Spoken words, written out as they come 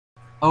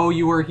Oh,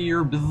 you are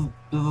here? Bzz,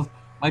 bzz.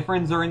 My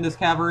friends are in this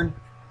cavern.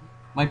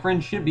 My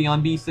friends should be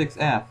on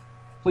B6F.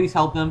 Please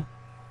help them.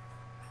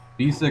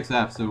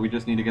 B6F, so we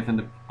just need to get them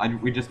to...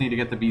 we just need to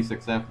get to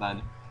B6F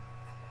then.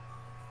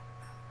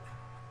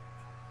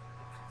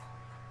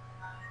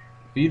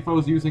 Feed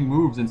foes using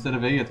moves instead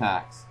of A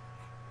attacks.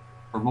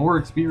 For more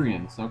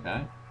experience,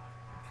 okay.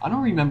 I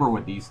don't remember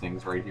what these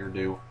things right here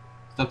do.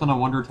 Stepped on a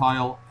wonder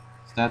tile,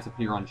 stats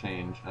appear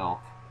unchanged. Oh.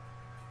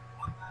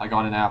 I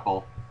got an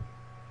apple.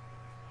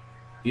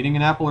 Eating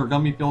an apple or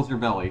gummy fills your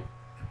belly.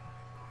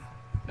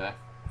 Okay.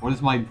 What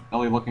is my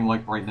belly looking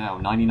like right now?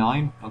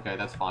 99? Okay,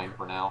 that's fine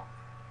for now.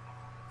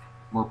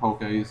 More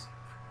Pokés.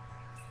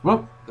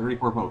 Whoop!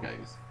 34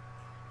 Pokés.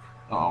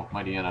 Uh-oh,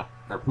 my Deanna.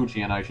 Or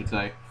Poochyena, I should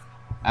say.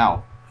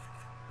 Ow.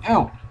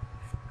 Ow!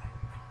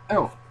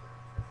 Ow!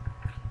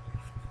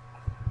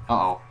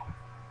 Uh-oh.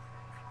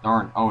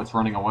 Darn. Oh, it's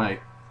running away.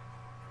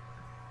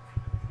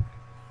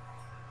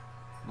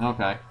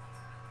 Okay.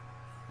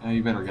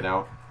 You better get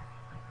out.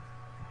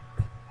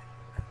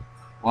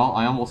 Well,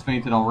 I almost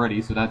fainted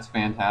already, so that's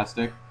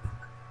fantastic.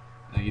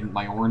 I eat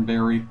my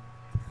Oranberry.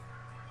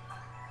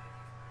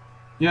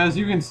 Yeah, as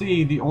you can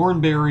see, the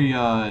Oranberry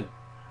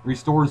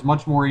restores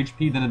much more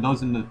HP than it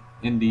does in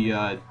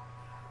the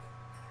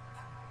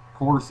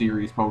core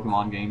series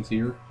Pokemon games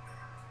here.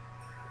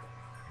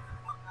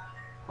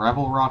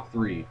 Gravel Rock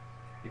 3.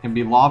 It can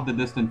be lobbed to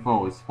distant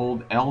foes.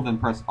 Hold L, then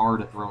press R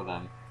to throw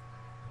them.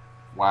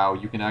 Wow,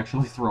 you can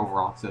actually throw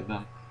rocks at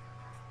them.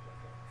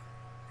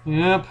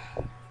 Yep.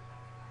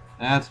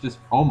 That's just...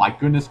 oh my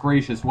goodness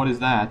gracious, what is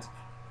that?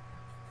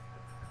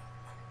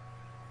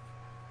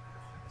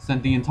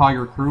 Sent the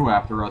entire crew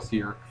after us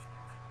here.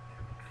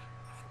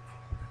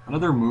 What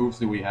other moves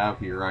do we have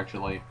here,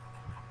 actually?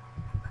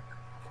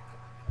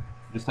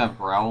 Just have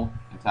Growl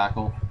and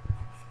Tackle.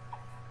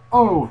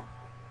 Oh!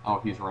 Oh,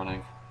 he's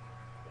running.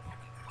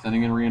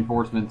 Sending in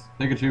reinforcements.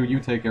 Pikachu, you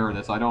take care of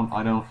this. I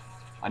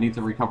need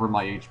to recover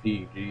my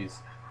HP,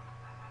 jeez.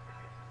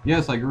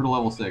 Yes, I grew to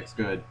level 6,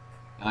 good.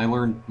 And I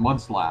learned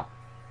Mud Slap.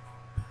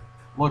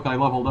 Look, I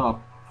leveled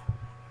up.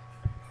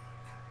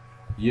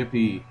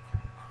 Yippee.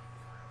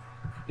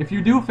 If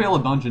you do fail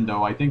a dungeon,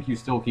 though, I think you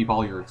still keep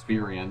all your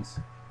experience.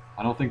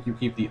 I don't think you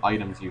keep the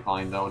items you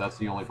find, though. That's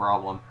the only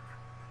problem.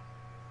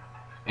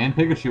 And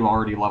Pikachu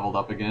already leveled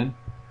up again.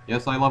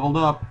 Yes, I leveled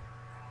up.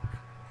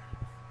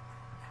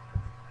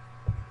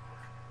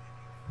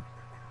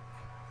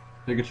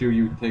 Pikachu,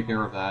 you take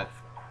care of that.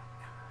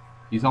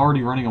 He's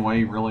already running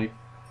away, really.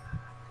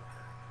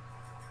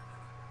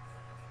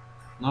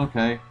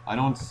 Okay, I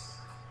don't...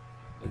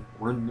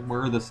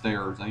 where are the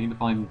stairs? I need to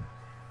find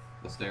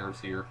the stairs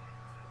here.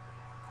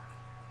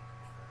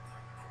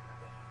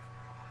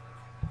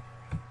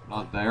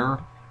 Not there.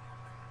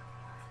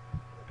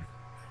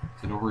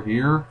 Is it over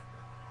here?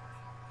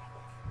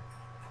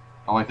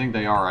 Oh, I think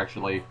they are,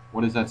 actually.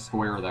 What is that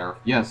square there?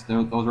 Yes,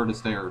 those are the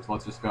stairs.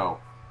 Let's just go.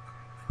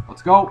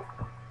 Let's go!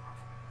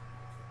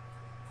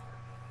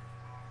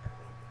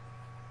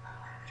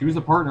 Choose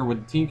a partner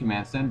with the team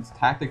command. Send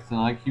tactics and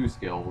IQ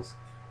skills.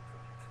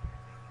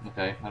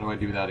 Okay, how do I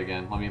do that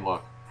again? Let me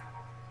look.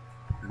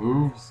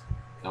 Moves?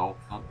 No.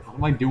 What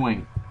am I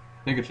doing?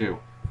 Pikachu.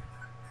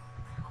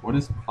 What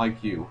is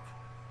IQ?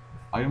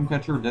 Item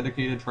catcher,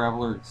 dedicated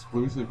traveler,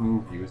 exclusive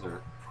move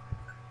user.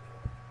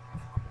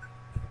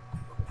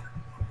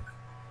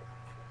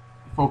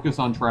 Focus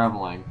on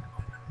traveling.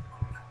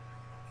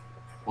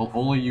 Will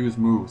only use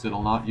moves.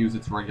 It'll not use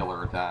its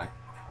regular attack.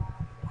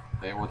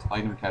 Okay, what's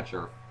item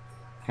catcher?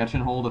 Catch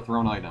and hold a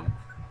thrown item.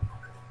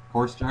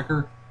 Course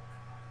checker.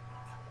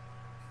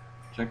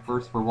 Check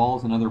first for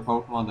walls and other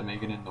Pokemon to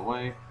make it in the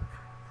way.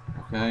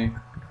 Okay.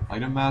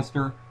 Item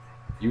master.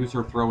 Use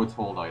or throw its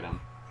hold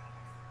item.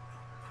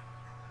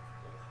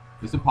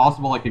 Is it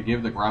possible I could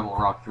give the Gravel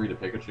Rock 3 to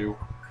Pikachu?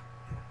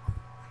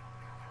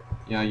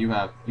 Yeah, you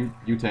have.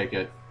 You take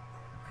it.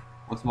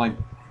 What's my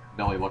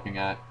belly looking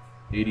at?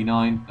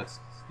 89? That's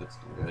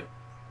too good.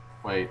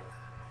 Wait.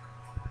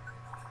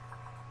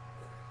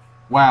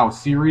 Wow,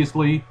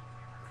 seriously?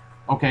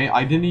 Okay,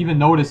 I didn't even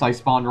notice I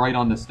spawned right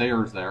on the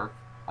stairs there.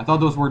 I thought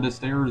those were the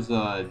stairs,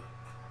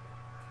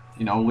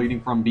 you know,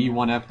 leading from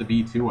B1F to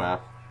B2F.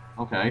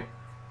 Okay.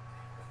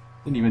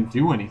 Didn't even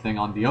do anything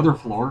on the other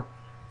floor.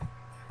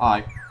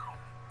 Hi.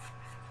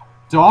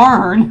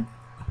 Darn!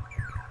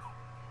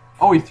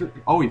 Oh,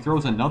 he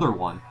throws another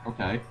one.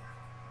 Okay.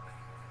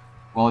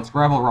 Well, it's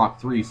Gravel Rock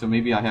 3, so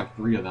maybe I have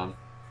 3 of them.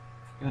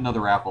 Get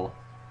another apple.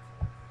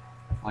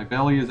 My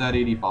belly is at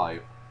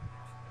 85.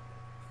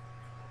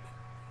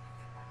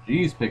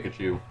 Jeez,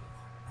 Pikachu.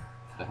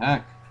 What the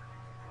heck?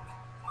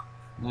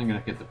 I'm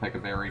gonna get the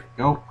Pekka Berry.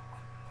 Go!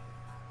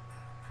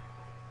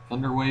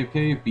 Thunderwave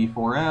Cave,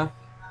 B4F.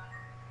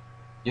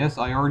 Yes,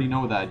 I already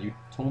know that. You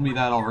told me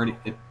that already.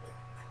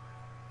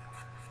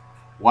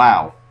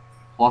 Wow.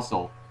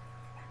 Plusle.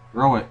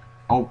 Throw it.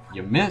 Oh,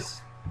 you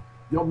missed?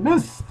 You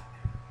missed!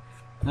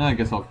 I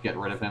guess I'll get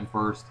rid of him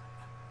first.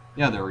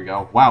 Yeah, there we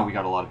go. Wow, we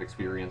got a lot of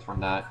experience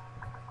from that.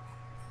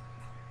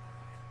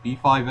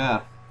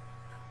 B5F.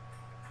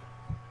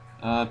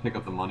 Pick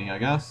up the money, I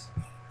guess.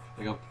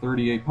 Pick up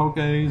 38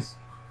 Pokés.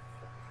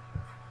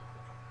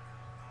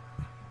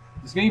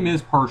 This game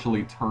is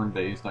partially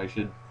turn-based, I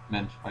should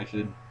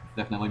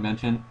definitely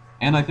mention.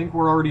 And I think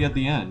we're already at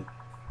the end.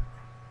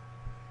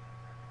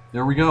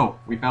 There we go.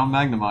 We found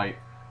Magnemite.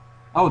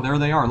 Oh, there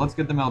they are. Let's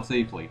get them out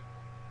safely.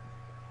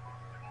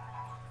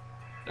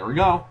 There we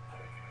go.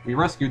 We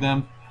rescued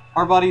them.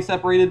 Our bodies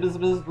separated. Bzz,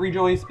 bzz,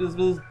 rejoice. Bzz,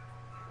 bzz.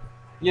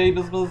 Yay,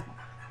 bzz, bzz.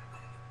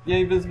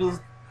 Yay, bzz, bzz.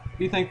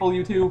 Be thankful,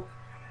 you two.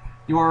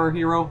 You are our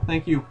hero.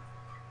 Thank you.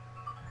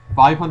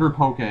 500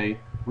 Poke.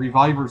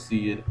 Reviver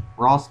Seed.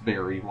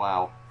 Frostberry.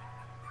 Wow.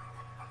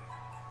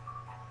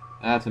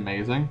 That's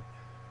amazing.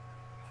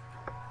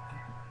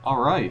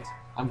 Alright.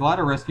 I'm glad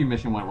our rescue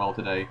mission went well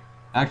today.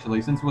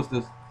 Actually, since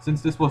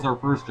this was our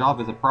first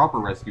job as a proper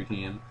rescue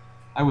team,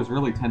 I was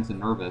really tense and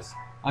nervous.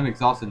 I'm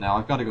exhausted now.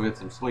 I've got to go get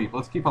some sleep.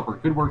 Let's keep up our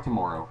good work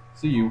tomorrow.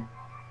 See you.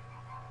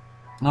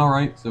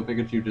 Alright, so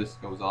Pikachu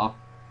just goes off.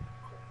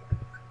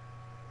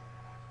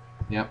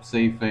 Yep,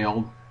 save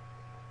failed.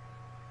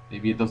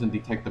 Maybe it doesn't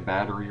detect the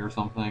battery or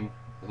something,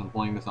 because I'm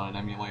playing this on an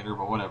emulator,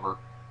 but whatever.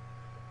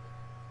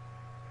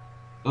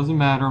 Doesn't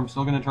matter, I'm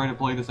still going to try to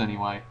play this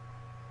anyway.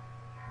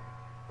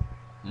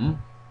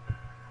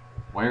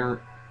 Where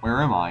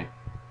am I?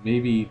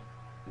 Maybe,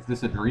 is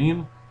this a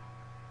dream?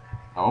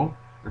 Oh,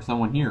 there's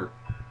someone here.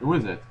 Who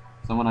is it?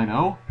 Someone I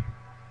know?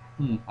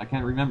 I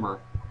can't remember.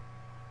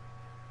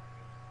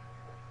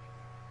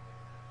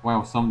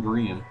 Wow, some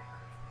dream.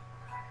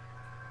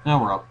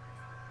 Now we're up.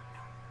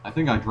 I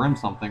think I dreamt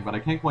something, but I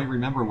can't quite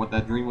remember what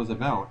that dream was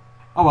about.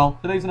 Oh well,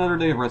 today's another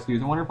day of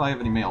rescues. I wonder if I have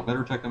any mail.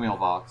 Better check the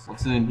mailbox.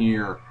 What's in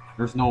here?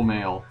 There's no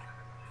mail.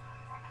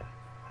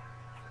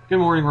 Good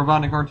morning,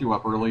 Robotnik. Aren't you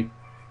up early?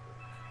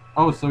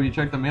 Oh, so you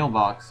checked the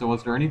mailbox. So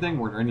was there anything?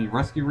 Were there any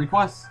rescue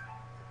requests?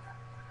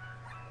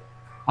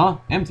 Huh?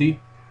 Empty?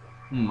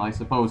 I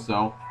suppose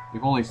so.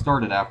 We've only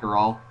started after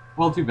all.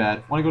 Well, too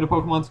bad. Want to go to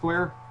Pokemon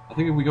Square? I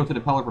think if we go to the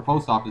Pelipper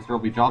Post Office,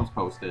 there'll be jobs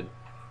posted.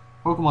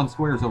 Pokemon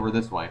Square's over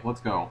this way.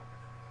 Let's go.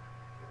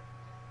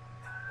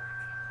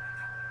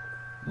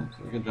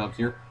 So we get jobs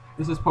here.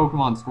 This is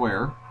Pokemon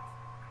Square.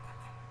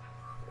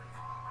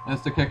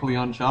 That's the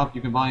Kecleon shop.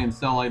 You can buy and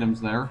sell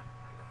items there.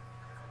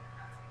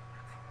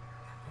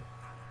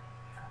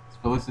 It's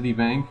Felicity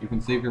Bank. You can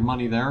save your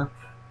money there.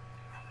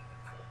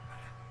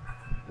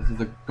 This is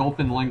the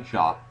Gulpin Link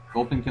shop.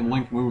 Gulpin can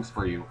link moves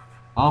for you.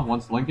 Huh?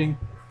 Wants linking?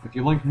 If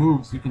you link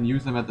moves, you can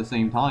use them at the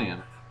same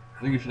time.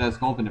 I think you should ask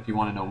Gulpin if you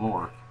want to know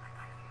more.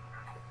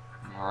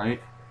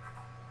 Alright.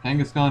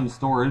 Kangaskhan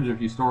storage.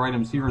 If you store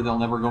items here, they'll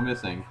never go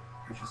missing.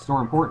 You should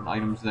store important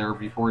items there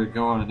before you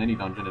go on any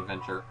dungeon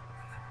adventure.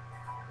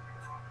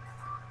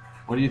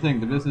 What do you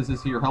think? The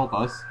businesses here help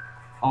us.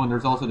 Oh, and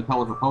there's also the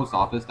Pelipper Post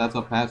Office. That's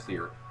up past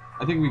here.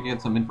 I think we can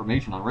get some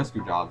information on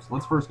rescue jobs.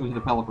 Let's first go to the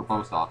Pelipper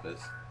Post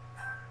Office.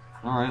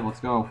 Alright, let's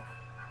go.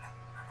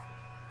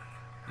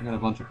 I got a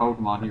bunch of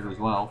Pokemon here as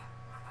well.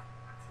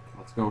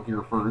 Let's go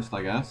here first,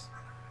 I guess.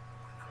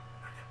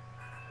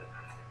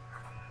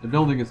 The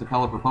building is the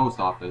Pelipper Post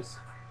Office.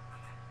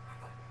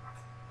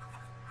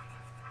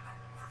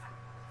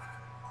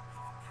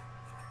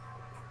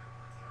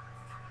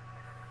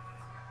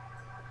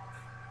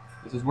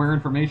 This is where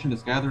information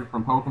is gathered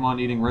from Pokemon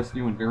needing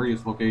rescue in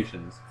various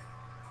locations.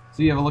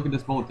 See, have a look at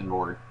this bulletin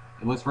board.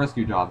 It lists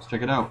rescue jobs.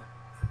 Check it out.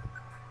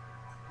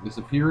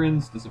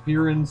 Disappearance,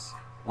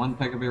 1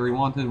 Pecaberry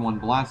wanted, 1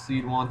 Blast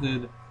Seed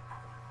wanted,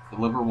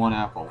 deliver 1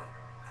 apple.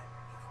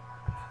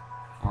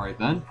 Alright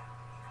then.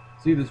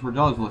 See, this were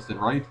jobs listed,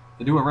 right?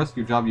 To do a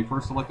rescue job, you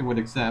first select and would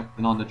accept,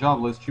 and on the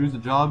job list, choose a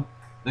job,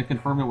 then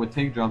confirm it with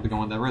take job to go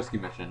on that rescue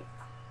mission.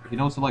 If you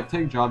don't select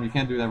take job, you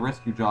can't do that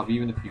rescue job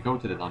even if you go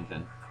to the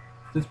dungeon.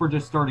 Since we're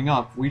just starting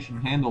up, we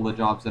should handle the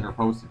jobs that are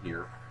posted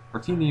here. Our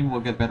team name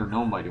will get better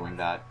known by doing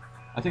that.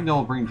 I think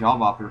they'll bring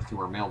job offers to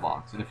our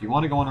mailbox, and if you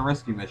want to go on a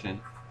rescue mission,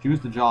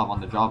 choose the job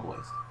on the job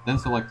list, then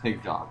select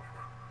take job.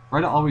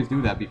 Try to always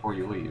do that before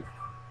you leave.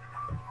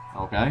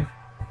 Okay.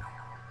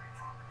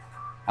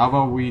 How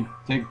about we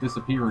take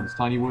Disappearance,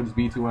 Tiny Woods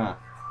B2F.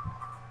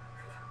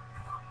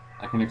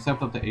 I can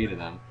accept up to 8 of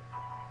them.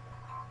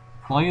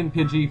 Client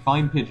Pidgey,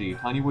 find Pidgey,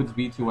 Tiny Woods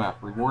B2F,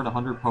 reward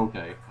 100 Poke.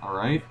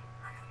 Alright.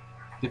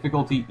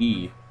 Difficulty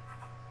E.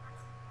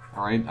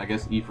 Alright, I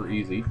guess E for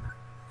easy.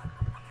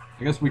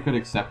 I guess we could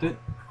accept it.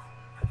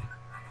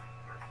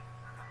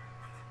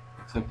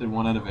 Accepted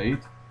 1 out of 8.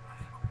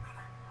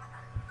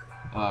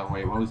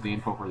 Wait, what was the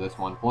info for this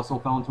one?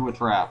 Plusle fell into a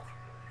trap.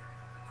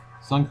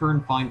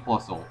 Sunkern, find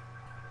Plusle.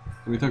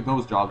 So we took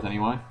those jobs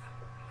anyway.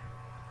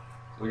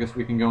 So I guess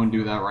we can go and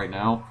do that right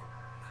now.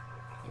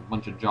 A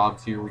bunch of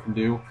jobs here we can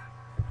do.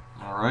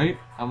 Alright,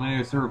 how many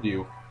I serve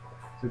you?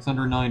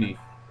 690.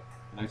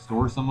 Can I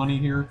store some money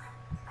here?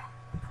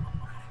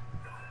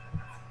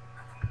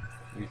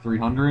 Maybe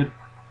 300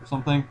 or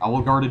something? I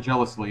will guard it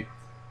jealously.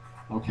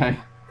 Okay.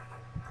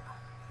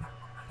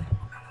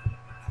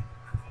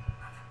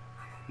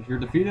 If you're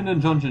defeated in a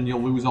dungeon,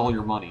 you'll lose all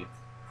your money.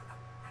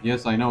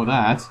 Yes, I know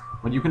that,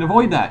 but you can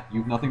avoid that.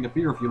 You've nothing to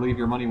fear if you leave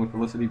your money with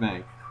Felicity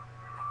Bank.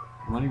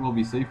 Your money will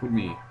be safe with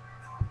me.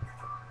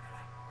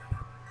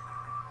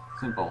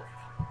 Simple.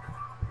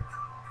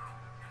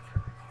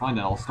 Fine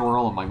then, I'll store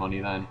all of my money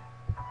then.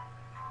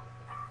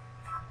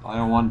 I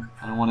don't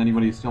want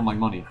anybody to steal my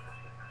money.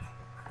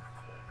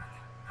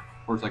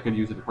 Of course, I could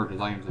use it to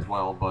purchase items as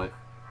well, but...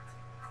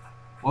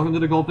 Welcome to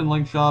the Gulpin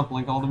Link shop.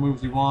 Link all the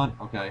moves you want.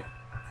 Okay.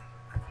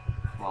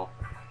 Well.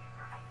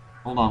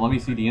 Hold on, let me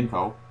see the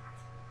info.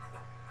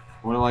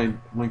 What am I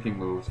linking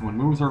moves? When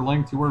moves are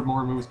linked, 2 or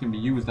more moves can be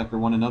used after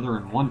one another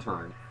in one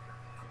turn.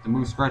 The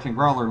move Scratch and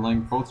Growl are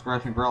linked, both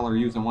Scratch and Growl are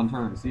used in one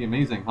turn. See,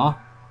 amazing, huh?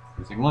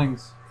 Using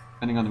links,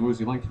 depending on the moves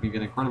you link, you can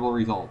get incredible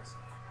results.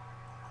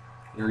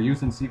 They are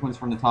used in sequence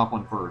from the top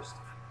one first.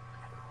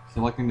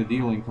 Selecting the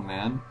dealing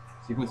command,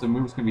 sequence of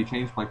moves can be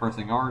changed by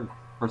pressing R,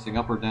 pressing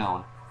up or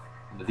down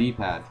on the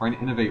D-pad. Try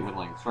to innovate with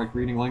links. Strike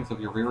reading links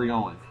of your very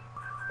own.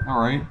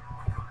 Alright.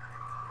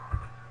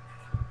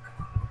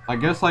 I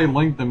guess I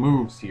linked the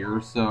moves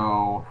here,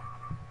 so...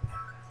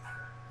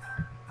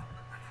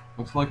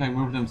 Looks like I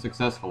moved them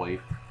successfully.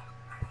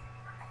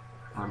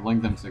 Or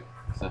linked them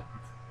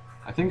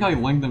I think I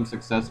linked them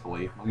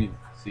successfully. Let me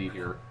see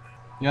here.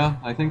 Yeah,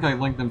 I think I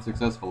linked them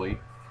successfully.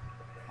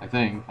 I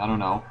think. I don't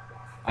know.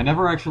 I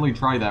never actually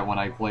tried that when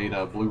I played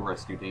a Blue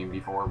Rescue Team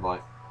before,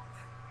 but...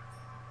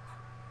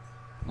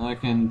 I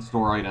can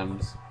store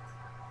items.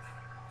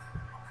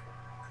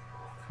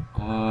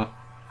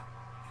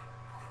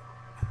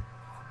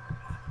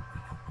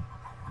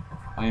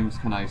 Items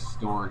can I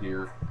store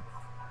here?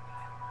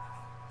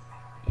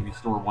 Maybe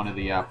store one of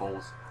the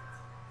apples.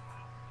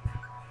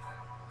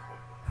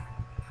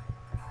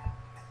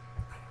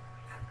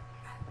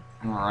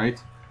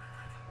 Alright.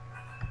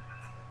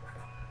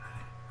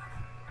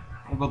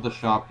 What about the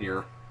shop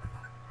here?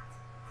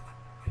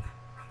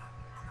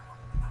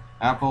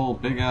 Apple,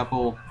 Big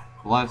Apple,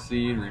 Blast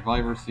Seed,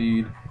 Reviver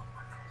Seed,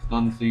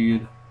 Stun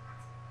Seed.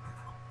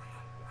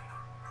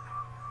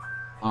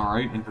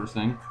 Alright,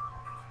 interesting.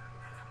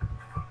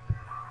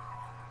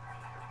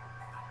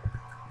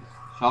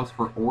 Shops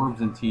for orbs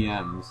and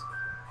TMs.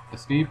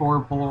 Escape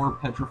Orb, Pull Orb,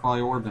 Petrify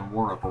Orb, and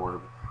War Up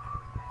Orb.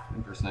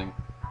 Interesting.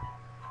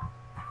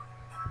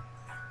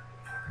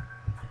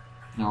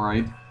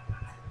 Alright.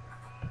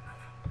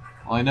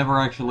 Well, I never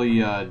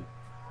actually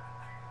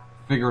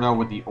figured out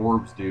what the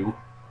orbs do.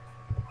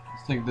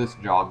 Let's take this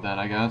job then,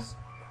 I guess.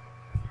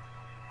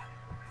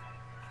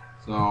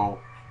 So,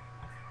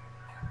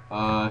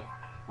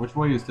 which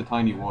way is to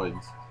Tiny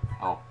Woods?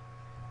 Oh,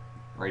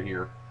 right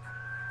here.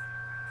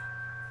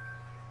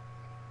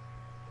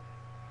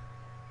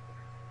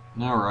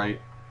 Alright.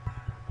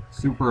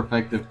 Super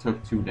effective,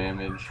 took 2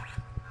 damage.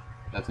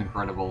 That's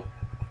incredible.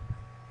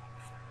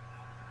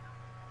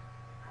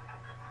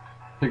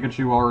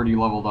 Pikachu already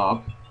leveled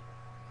up.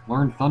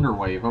 Learned Thunder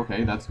Wave.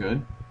 Okay, that's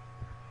good.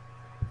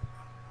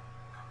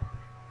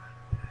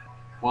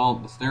 Well,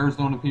 the stairs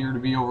don't appear to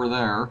be over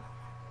there.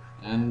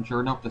 And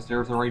sure enough, the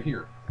stairs are right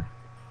here.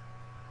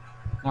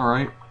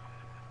 Alright.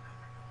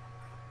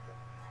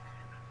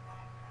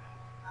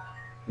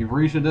 We've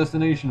reached a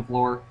destination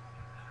floor.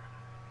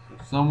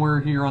 So somewhere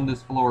here on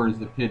this floor is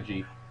the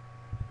Pidgey.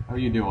 How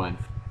you doing?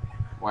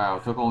 Wow,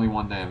 took only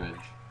 1 damage.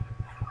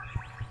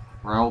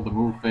 Well, the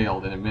move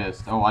failed and it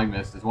missed. Oh, I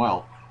missed as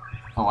well.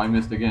 Oh, I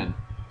missed again.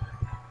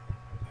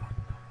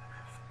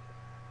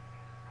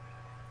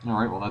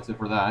 Alright, well that's it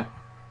for that.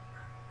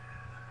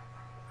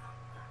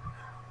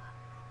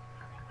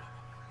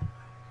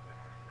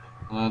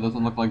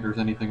 Doesn't look like there's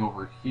anything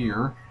over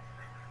here.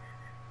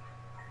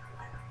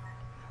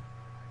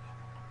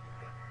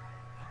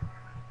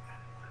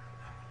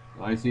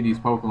 But I see these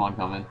Pokemon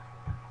coming.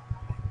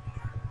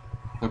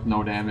 Took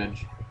no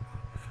damage.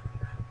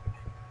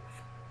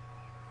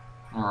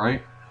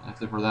 Alright,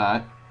 that's it for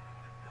that.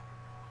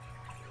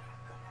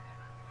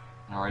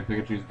 Alright,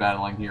 Pikachu's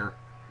battling here.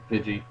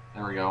 Pidgey,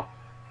 there we go.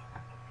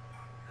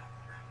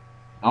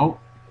 Oh,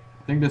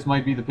 I think this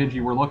might be the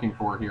Pidgey we're looking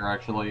for here,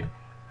 actually.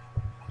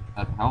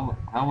 How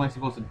am I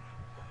supposed to...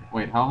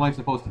 Wait, how am I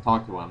supposed to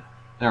talk to him?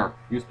 There,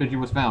 use Pidgey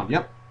was found,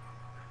 yep.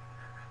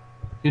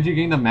 Pidgey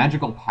gained a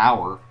magical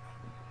power.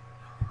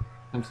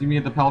 Come see me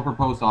at the Pelipper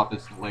post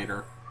office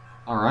later.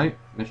 Alright,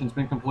 mission's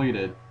been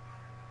completed.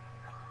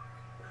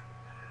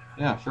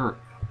 Yeah, sure.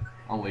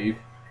 I'll leave.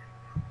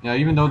 Yeah,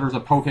 even though there's a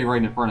Poke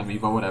right in front of me,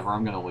 but whatever,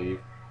 I'm gonna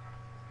leave.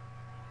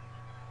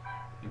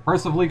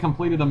 Impressively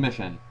completed a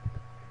mission.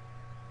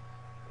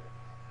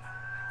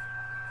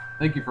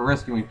 Thank you for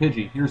rescuing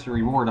Pidgey. Here's your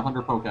reward,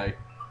 100 Poke.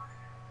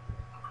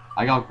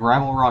 I got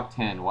Gravel Rock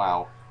 10,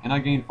 wow. And I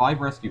gained 5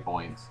 rescue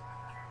points.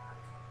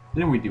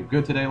 Didn't we do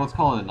good today? Let's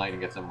call it a night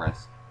and get some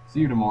rest.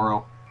 See you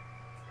tomorrow.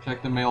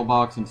 Check the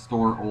mailbox and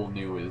store old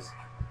news.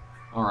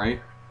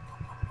 Alright.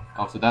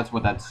 Oh, so that's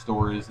what that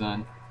store is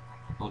then.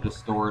 We'll just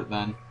store it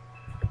then.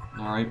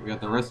 Alright, we got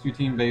the rescue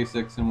team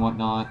basics and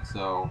whatnot,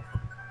 so...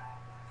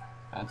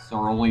 That's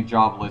our only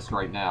job list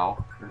right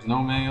now. There's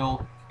no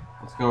mail.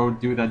 Let's go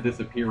do that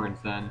disappearance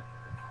then.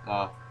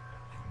 Yeah,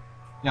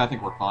 I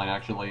think we're fine,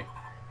 actually.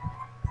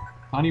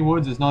 Tiny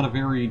Woods is not a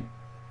very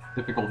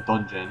difficult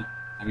dungeon.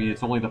 I mean,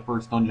 it's only the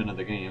first dungeon of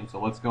the game, so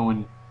let's go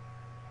and...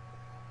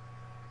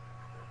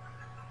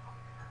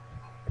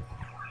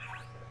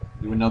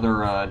 Do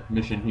another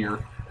mission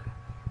here.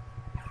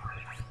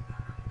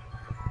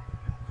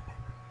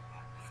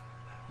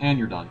 And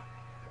you're done.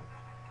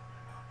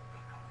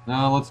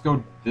 Now let's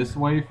go this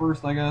way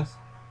first, I guess.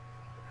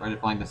 Try to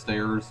find the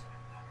stairs.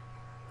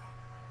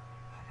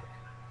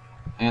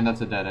 And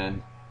that's a dead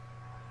end.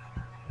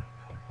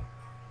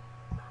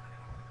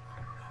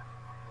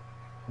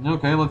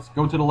 Okay, let's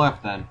go to the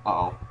left then.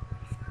 Uh-oh.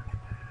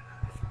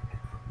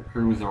 The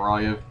crew has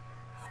arrived.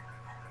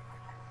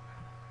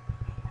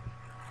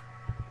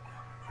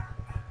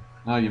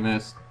 Oh, you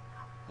missed.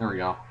 There we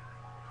go.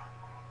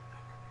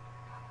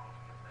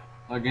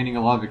 Not gaining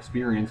a lot of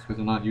experience because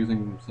I'm not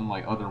using some of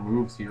my other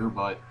moves here,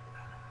 but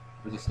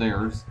there's the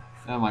stairs.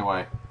 Out of my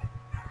way.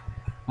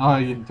 Oh,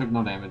 you took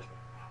no damage.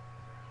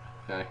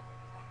 Okay.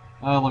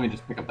 Let me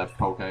just pick up that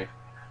poke.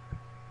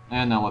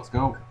 And now let's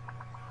go.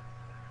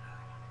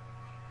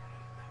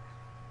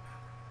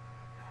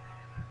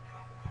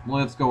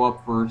 Let's go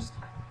up first.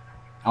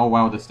 Oh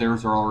wow, the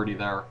stairs are already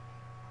there.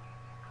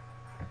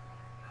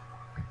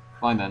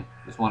 Fine then.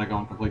 Just want to go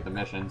and complete the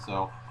mission,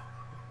 so...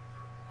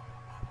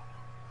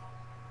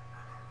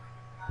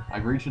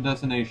 I've reached the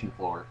destination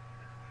floor.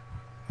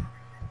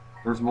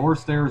 There's more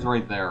stairs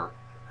right there.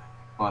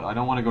 But I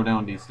don't want to go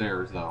down these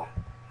stairs, though.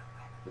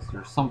 Because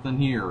there's something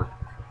here.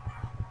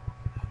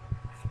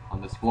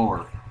 On this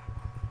floor.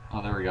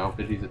 Oh, there we go.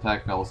 Pidgey's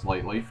attack fell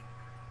slightly.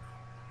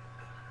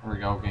 There we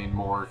go. Gain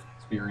more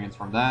experience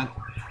from that.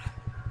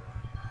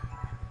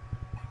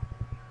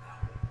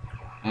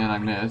 And I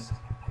missed.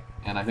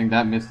 And I think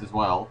that missed as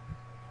well.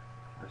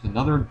 There's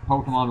another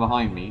Pokemon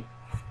behind me.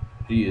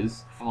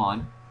 Jeez. Come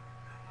on.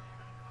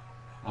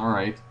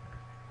 Alright.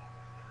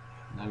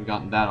 Now we've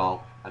gotten that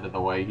all out of the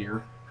way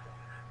here.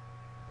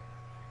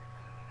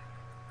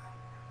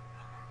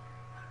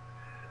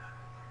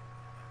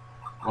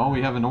 Well,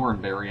 we have an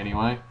Oranberry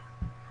anyway.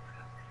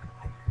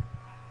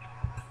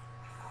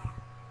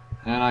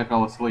 And I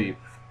fell asleep.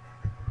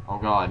 Oh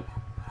god.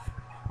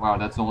 Wow,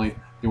 that's only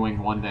doing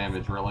 1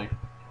 damage, really.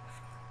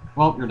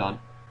 Well, you're done.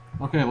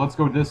 Okay, let's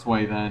go this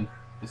way then.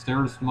 The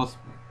stairs must...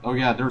 Oh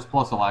yeah, there's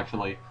Plusle,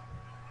 actually.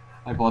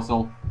 Hi,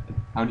 Plusle.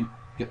 How do you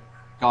get...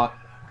 Got...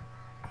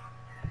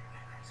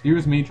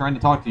 Excuse me, trying to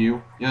talk to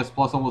you. Yes,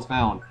 Plusle was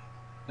found.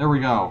 There we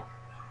go.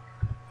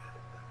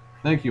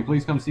 Thank you.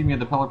 Please come see me at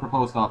the Pelipper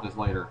Post Office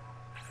later.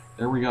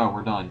 There we go.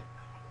 We're done.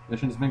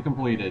 Mission's been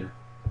completed.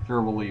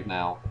 Sure, we'll leave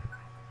now.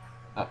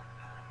 I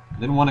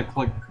didn't want to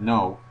click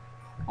no.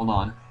 Hold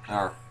on.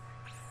 There.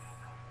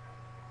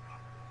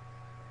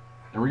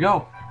 There we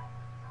go.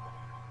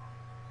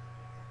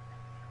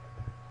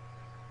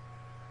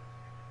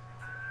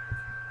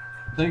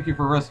 Thank you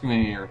for rescuing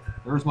me here.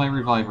 There's my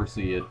Reviver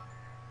Seed.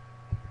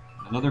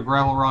 Another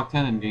Gravel Rock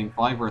 10 and gain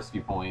 5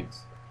 rescue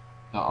points.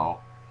 Uh-oh.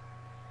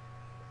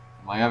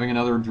 Am I having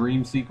another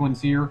dream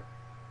sequence here?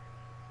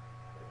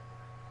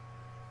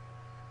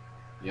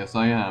 Yes,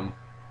 I am.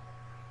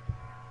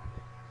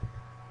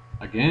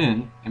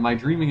 Again? Am I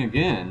dreaming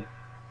again?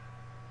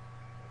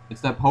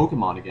 It's that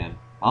Pokemon again.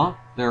 Huh?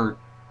 They're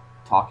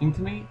talking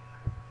to me?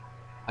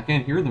 I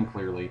can't hear them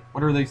clearly.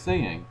 What are they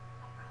saying?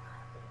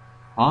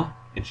 Huh?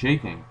 It's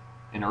shaking.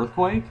 An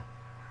earthquake?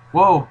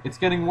 Whoa, it's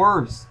getting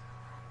worse.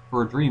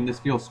 For a dream, this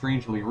feels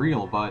strangely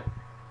real, but...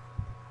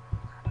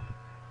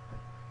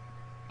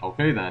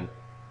 Okay, then.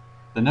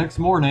 The next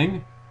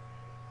morning...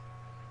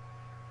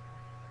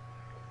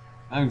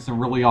 I'm having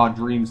some really odd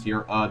dreams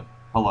here.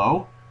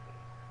 Hello?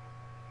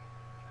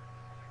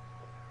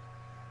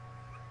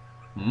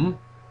 Hmm?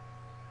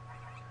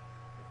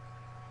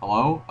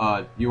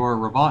 Hello? You are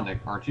Robotnik,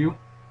 aren't you?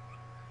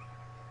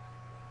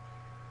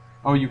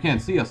 Oh, you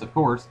can't see us, of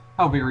course.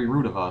 How very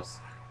rude of us.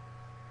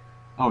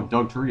 Oh,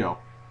 Dugtrio.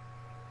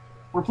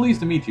 We're pleased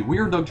to meet you. We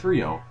are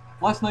Dugtrio.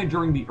 Last night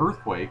during the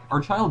earthquake, our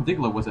child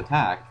Diglett was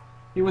attacked.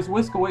 He was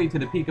whisked away to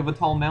the peak of a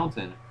tall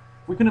mountain.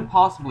 We couldn't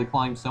possibly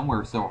climb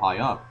somewhere so high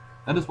up.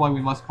 That is why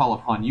we must call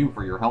upon you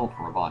for your help,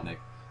 Robotnik.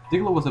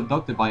 Diglett was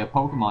abducted by a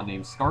Pokemon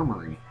named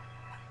Skarmory.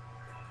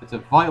 It's a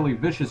vilely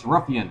vicious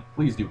ruffian.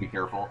 Please do be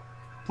careful.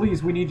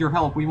 Please, we need your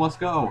help. We must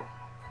go.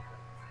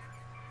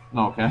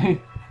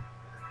 Okay.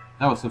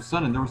 That was so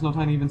sudden, there was no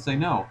time to even say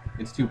no.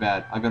 It's too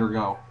bad. I better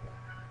go.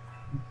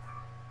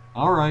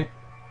 Alright.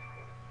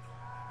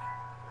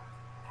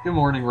 Good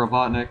morning,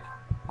 Robotnik.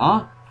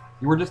 Huh?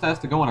 You were just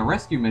asked to go on a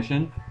rescue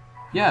mission?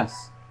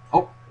 Yes.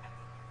 Oh.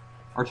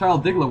 Our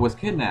child Diglett was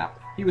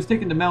kidnapped. He was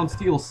taken to Mount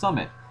Steel's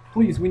summit.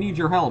 Please, we need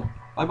your help.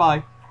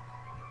 Bye-bye.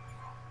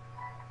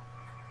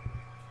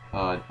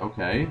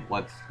 Okay.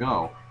 Let's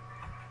go.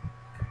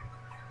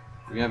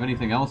 Do we have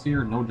anything else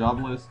here? No job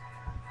list?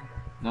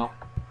 No.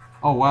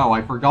 Oh, wow.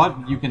 I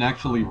forgot you can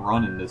actually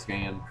run in this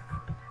game.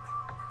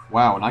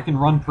 Wow, and I can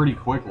run pretty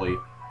quickly.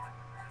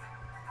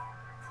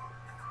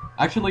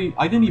 Actually,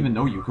 I didn't even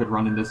know you could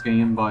run in this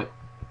game, but...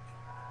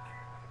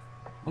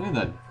 Look at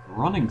that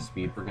running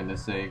speed, for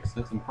goodness sakes.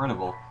 That's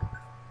incredible.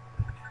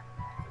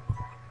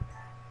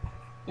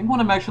 I think what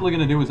I'm actually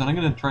going to do is I'm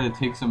going to try to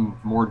take some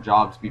more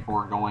jobs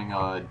before going,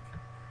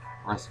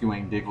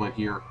 rescuing Diglett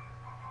here.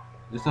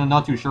 Just I'm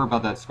not too sure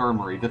about that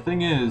Skarmory. The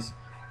thing is,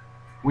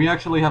 we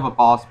actually have a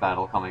boss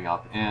battle coming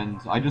up, and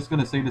I'm just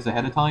gonna say this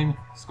ahead of time,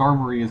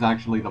 Skarmory is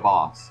actually the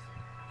boss.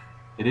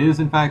 It is,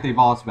 in fact, a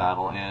boss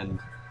battle, and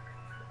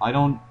I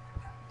don't...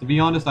 To be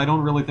honest, I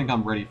don't really think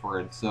I'm ready for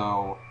it,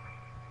 so...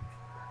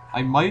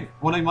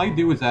 What I might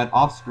do is that,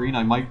 off-screen,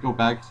 I might go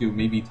back to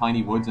maybe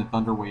Tiny Woods and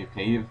Thunderwave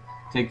Cave,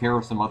 take care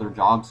of some other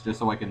jobs, just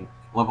so I can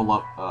level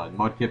up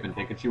Mudkip and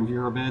Pikachu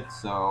here a bit,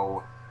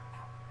 so...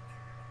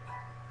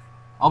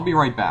 I'll be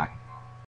right back.